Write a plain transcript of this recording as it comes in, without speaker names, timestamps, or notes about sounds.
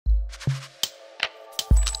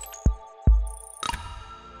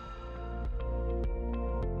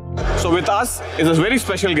So with us is a very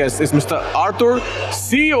special guest, is Mr. Arthur,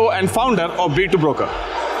 CEO and founder of B2Broker.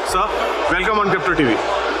 Sir, welcome on Crypto TV.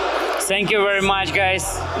 Thank you very much,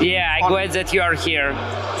 guys. Yeah, I'm glad that you are here.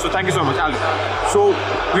 So thank you so much, Ali. So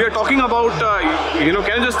we are talking about, can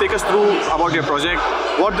you just take us through about your project,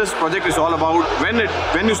 what this project is all about,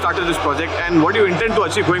 when you started this project, and what you intend to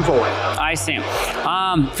achieve going forward? I see.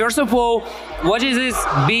 First of all, what is this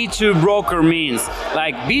B2Broker means?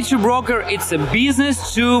 Like B2Broker, it's a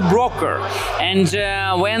business to broker. And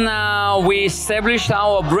when we established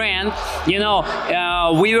our brand,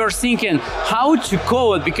 we were thinking how to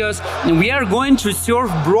call it, because we are going to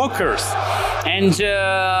serve brokers. And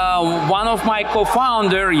one of my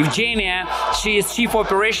co-founder, Evgenia, she is Chief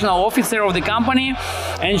Operational Officer of the company,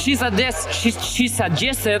 and she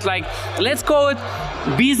suggested, like, let's call it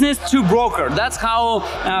business to broker. That's how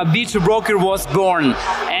B2Broker was born.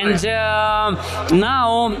 And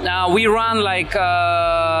now we run like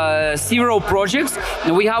several projects.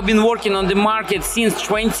 We have been working on the market since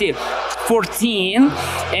 2014,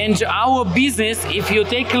 and our business, if you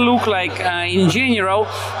take a look like in general,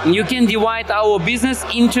 you can divide our business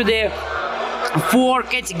into the 4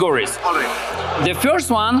 categories. All right. The first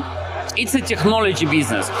one, it's a technology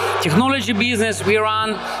business. Technology business we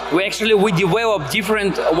develop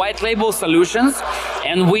different white label solutions,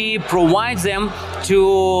 and we provide them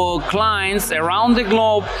to clients around the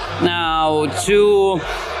globe.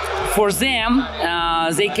 For them,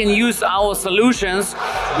 they can use our solutions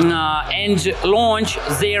and launch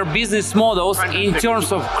their business models in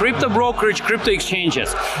terms of crypto brokerage, crypto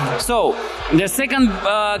exchanges. So the second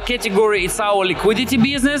category is our liquidity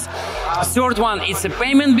business. Third one, it's a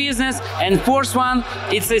payment business, and fourth one,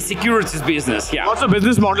 it's a securities business. Yeah. What's the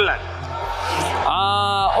business model at?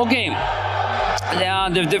 Okay.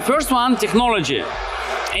 The first one, technology.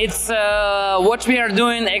 It's what we are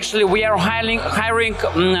doing. Actually, we are hiring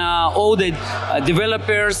all the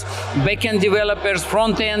developers, backend developers,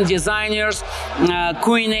 front-end designers,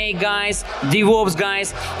 Q&A guys, DevOps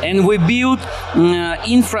guys, and we build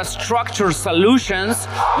infrastructure solutions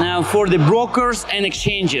for the brokers and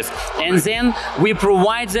exchanges. And then we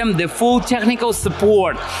provide them the full technical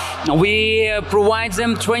support. We provide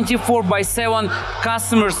them 24/7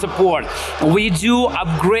 customer support. We do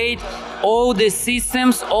upgrade all the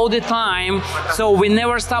systems all the time, so we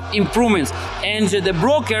never stop improvements. And the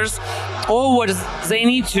brokers, all what they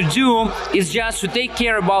need to do is just to take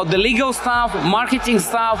care about the legal stuff, marketing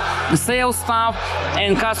stuff, sales stuff,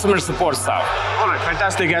 and customer support stuff. All right,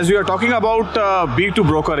 fantastic. As you are talking about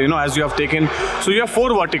B2Broker, as you have taken, so you have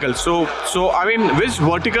 4 verticals. So I mean, which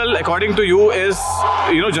vertical, according to you, is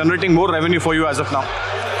generating more revenue for you as of now?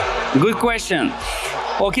 Good question.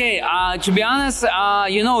 Okay, to be honest,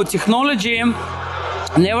 technology,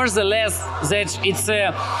 nevertheless, that it's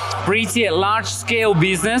a pretty large-scale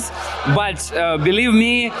business, but believe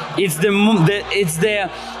me, it's the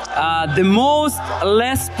most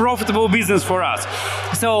less profitable business for us.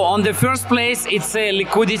 So on the first place, it's a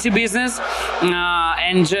liquidity business,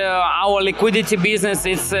 and our liquidity business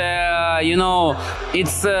is,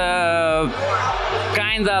 it's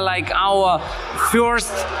kind of like our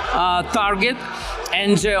first target.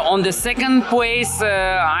 And on the second place,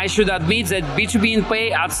 I should admit that B2B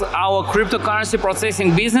Pay, as our cryptocurrency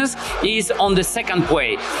processing business, is on the second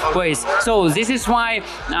place. So this is why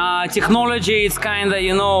technology is kind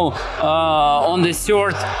of, on the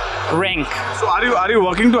third rank. So are you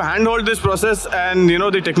working to handhold this process, and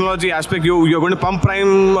the technology aspect, you're going to pump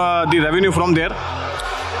prime the revenue from there?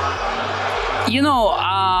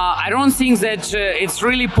 I don't think that it's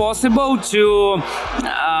really possible to,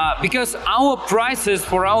 because our prices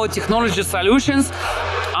for our technology solutions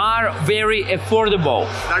are very affordable.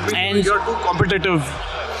 That means you're too competitive.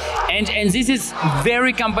 And this is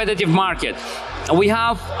very competitive market. We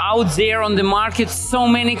have out there on the market so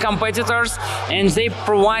many competitors, and they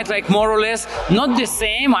provide like more or less not the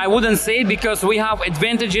same, I wouldn't say, because we have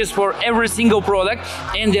advantages for every single product.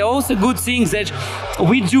 And there are also good things that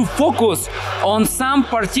we do focus on some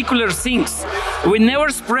particular things. We never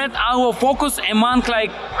spread our focus among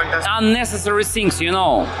like unnecessary things,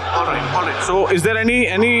 All right. So is there any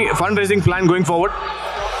fundraising plan going forward?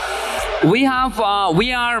 We are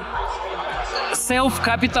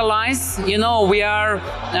self-capitalized, we are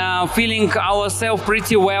feeling ourselves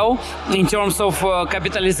pretty well in terms of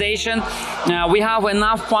capitalization. We have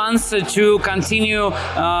enough funds to continue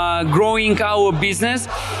growing our business.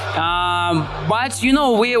 But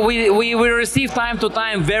we receive time to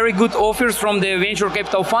time very good offers from the venture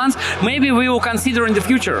capital funds. Maybe we will consider in the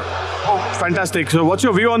future. Oh, fantastic. So what's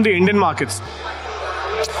your view on the Indian markets?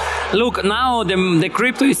 Look, now the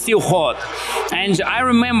crypto is still hot. And I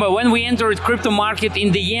remember when we entered crypto market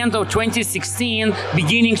in the end of 2016,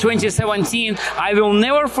 beginning 2017, I will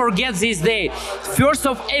never forget this day. 1st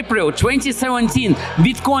of April 2017,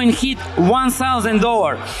 Bitcoin hit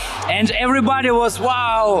 $1,000. And everybody was,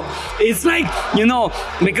 wow, it's like, you know,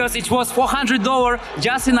 because it was $400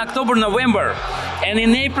 just in October, November. And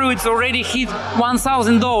in April, it's already hit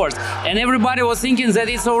 $1,000. And everybody was thinking that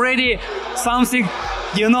it's already something,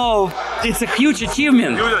 you know, it's a huge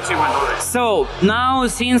achievement. Huge achievement already. So now,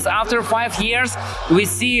 since after 5 years, we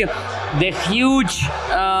see the huge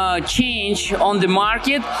change on the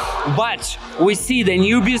market, but we see the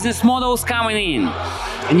new business models coming in.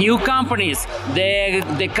 New companies,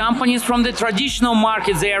 the companies from the traditional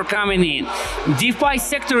markets, they are coming in. DeFi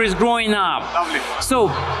sector is growing up. Lovely.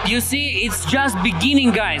 So you see, it's just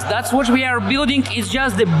beginning, guys. That's what we are building. It's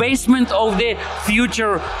just the basement of the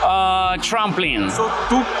future trampoline. So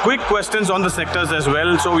 2 quick questions on the sectors as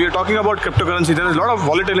well. So we are talking about cryptocurrency. There is a lot of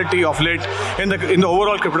volatility of late in the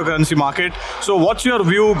overall cryptocurrency market. So what's your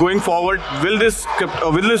view going forward? Will this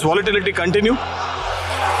volatility continue?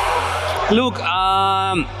 Look,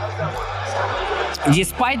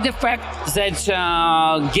 despite the fact that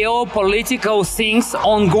geopolitical things,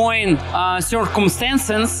 ongoing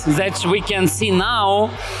circumstances that we can see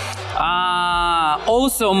now,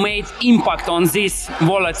 also made impact on this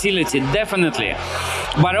volatility, definitely.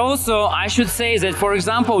 But also, I should say that, for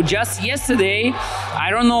example, just yesterday, I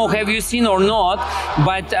don't know, have you seen or not,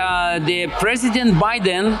 but the President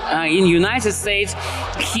Biden in United States,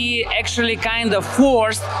 he actually kind of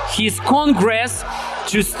forced his Congress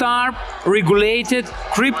to start regulated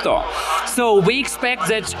crypto. So we expect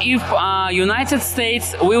that if United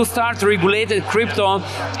States will start regulated crypto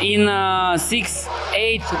in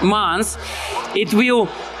 6-8 months, it will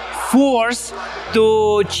force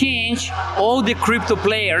to change all the crypto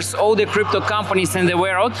players, all the crypto companies in the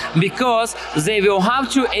world, because they will have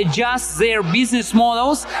to adjust their business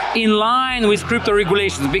models in line with crypto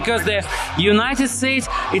regulations, because the United States,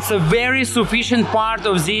 it's a very sufficient part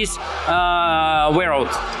of this world.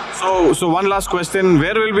 So one last question,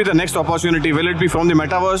 where will be the next opportunity? Will it be from the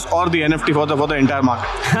metaverse or the NFT for the entire market?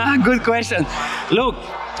 Good question. Look,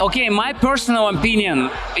 okay, my personal opinion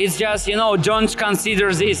is just, you know, don't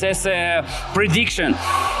consider this as a prediction.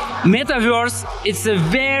 Metaverse, it's a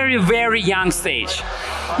very, very young stage.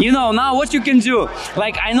 You know, now what you can do,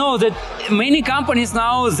 like I know that many companies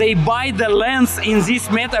now, they buy the lands in this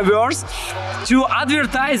metaverse to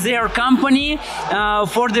advertise their company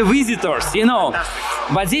for the visitors, you know.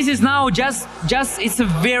 But this is now just it's a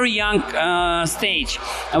very young stage,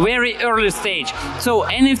 a very early stage. So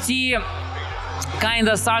NFT kind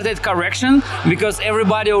of started correction because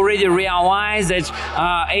everybody already realized that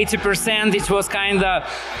 80% it was kind of,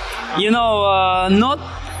 you know, not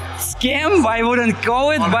scam, I wouldn't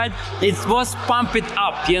call it, but it was pump it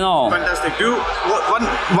up, you know. Fantastic.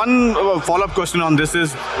 One follow-up question on this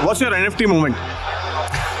is, what's your NFT movement?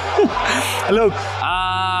 Look,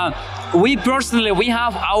 we personally, we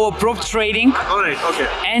have our prop trading. All right, okay.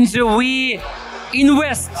 And we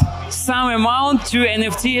invest some amount to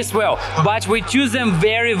NFT as well, but we choose them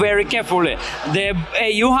very, very carefully.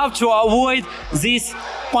 You have to avoid these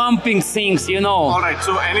pumping things, you know. All right.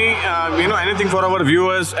 So anything for our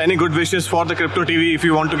viewers? Any good wishes for the Crypto TV if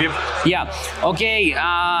you want to give? Yeah. Okay,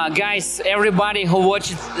 guys, everybody who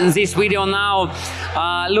watched this video now,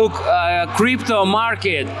 look, crypto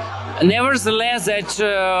market. Nevertheless,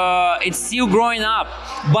 that it's still growing up,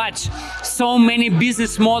 but so many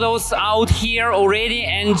business models out here already,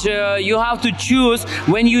 and you have to choose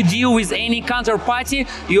when you deal with any counterparty.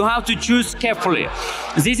 You have to choose carefully.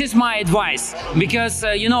 This is my advice, because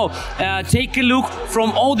you know, take a look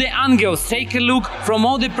from all the angles, take a look from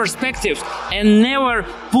all the perspectives, and never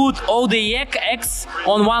put all the eggs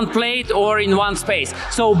on one plate or in one space.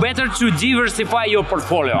 So better to diversify your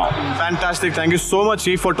portfolio. Fantastic. Thank you so much,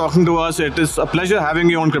 Chief, for talking to us. It is a pleasure having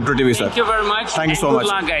you on Crypto TV, sir. Thank you very much. Thank you so much. Good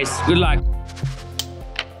luck, guys. Good luck.